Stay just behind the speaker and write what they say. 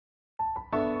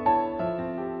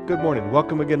Good morning.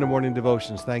 Welcome again to Morning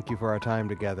Devotions. Thank you for our time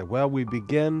together. Well, we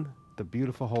begin the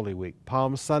beautiful Holy Week.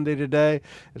 Palm Sunday today,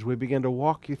 as we begin to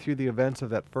walk you through the events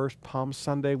of that first Palm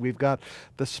Sunday. We've got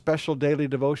the special daily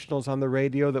devotionals on the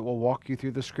radio that will walk you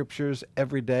through the scriptures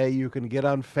every day. You can get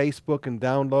on Facebook and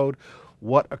download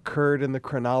what occurred in the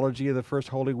chronology of the first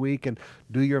Holy Week and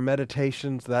do your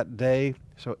meditations that day.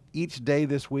 So each day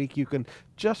this week, you can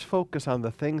just focus on the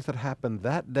things that happened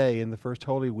that day in the first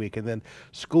Holy Week. And then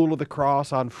School of the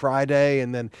Cross on Friday,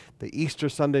 and then the Easter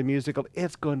Sunday musical.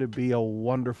 It's going to be a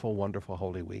wonderful, wonderful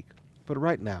Holy Week. But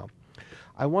right now,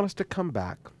 I want us to come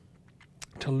back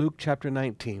to Luke chapter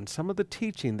 19, some of the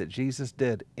teaching that Jesus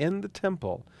did in the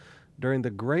temple during the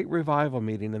great revival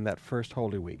meeting in that first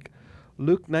Holy Week.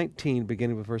 Luke 19,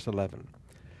 beginning with verse 11.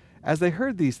 As they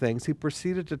heard these things, he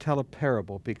proceeded to tell a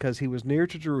parable, because he was near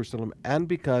to Jerusalem, and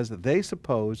because they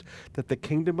supposed that the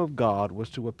kingdom of God was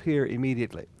to appear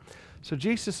immediately. So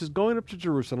Jesus is going up to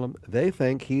Jerusalem. They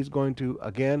think he's going to,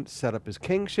 again, set up his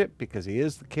kingship, because he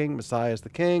is the king, Messiah is the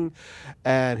king,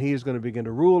 and he is going to begin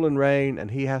to rule and reign,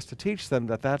 and he has to teach them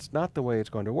that that's not the way it's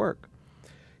going to work.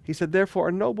 He said, "Therefore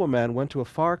a nobleman went to a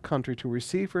far country to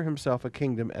receive for himself a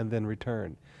kingdom and then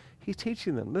return." He's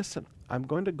teaching them, listen, I'm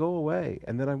going to go away,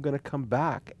 and then I'm going to come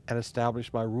back and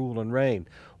establish my rule and reign,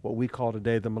 what we call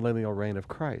today the millennial reign of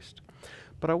Christ.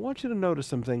 But I want you to notice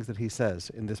some things that he says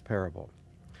in this parable.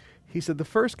 He said, the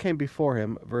first came before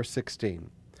him, verse 16,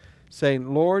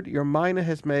 saying, "Lord, your mina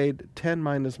has made 10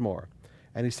 minas more."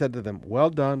 And he said to them,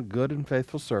 "Well done, good and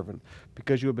faithful servant,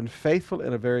 because you have been faithful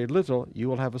in a very little, you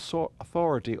will have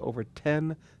authority over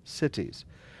 10 cities.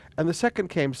 And the second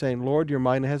came, saying, Lord, your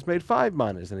mina has made 5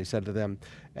 minas. And he said to them,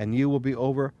 and you will be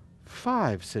over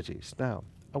 5 cities. Now,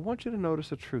 I want you to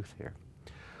notice a truth here.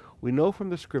 We know from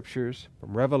the scriptures,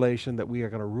 from Revelation, that we are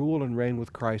going to rule and reign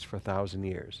with Christ for 1,000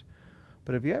 years.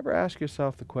 But have you ever asked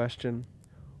yourself the question,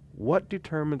 what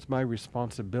determines my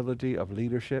responsibility of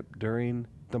leadership during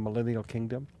the millennial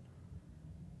kingdom?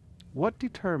 What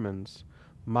determines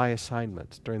my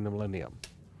assignments during the millennium?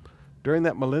 During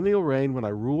that millennial reign, when I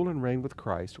rule and reign with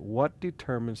Christ, what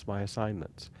determines my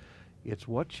assignments? It's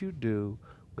what you do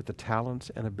with the talents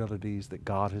and abilities that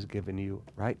God has given you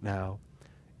right now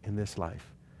in this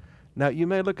life. Now, you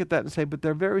may look at that and say, but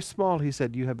they're very small. He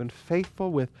said, you have been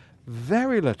faithful with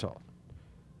very little,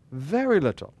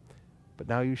 but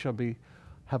now you shall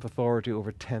have authority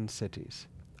over 10 cities.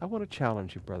 I want to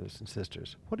challenge you, brothers and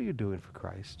sisters. What are you doing for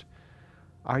Christ?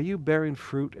 Are you bearing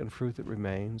fruit and fruit that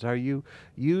remains? Are you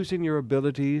using your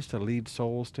abilities to lead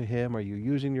souls to Him? Are you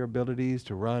using your abilities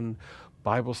to run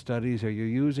Bible studies? Are you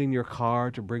using your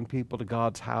car to bring people to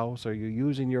God's house? Are you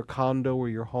using your condo or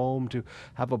your home to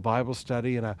have a Bible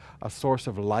study and a source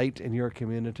of light in your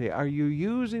community? Are you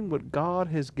using what God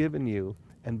has given you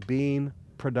and being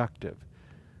productive?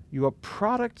 Your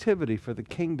productivity for the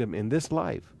kingdom in this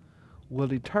life will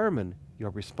determine your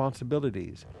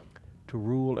responsibilities to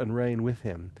rule and reign with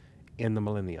Him in the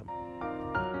millennium.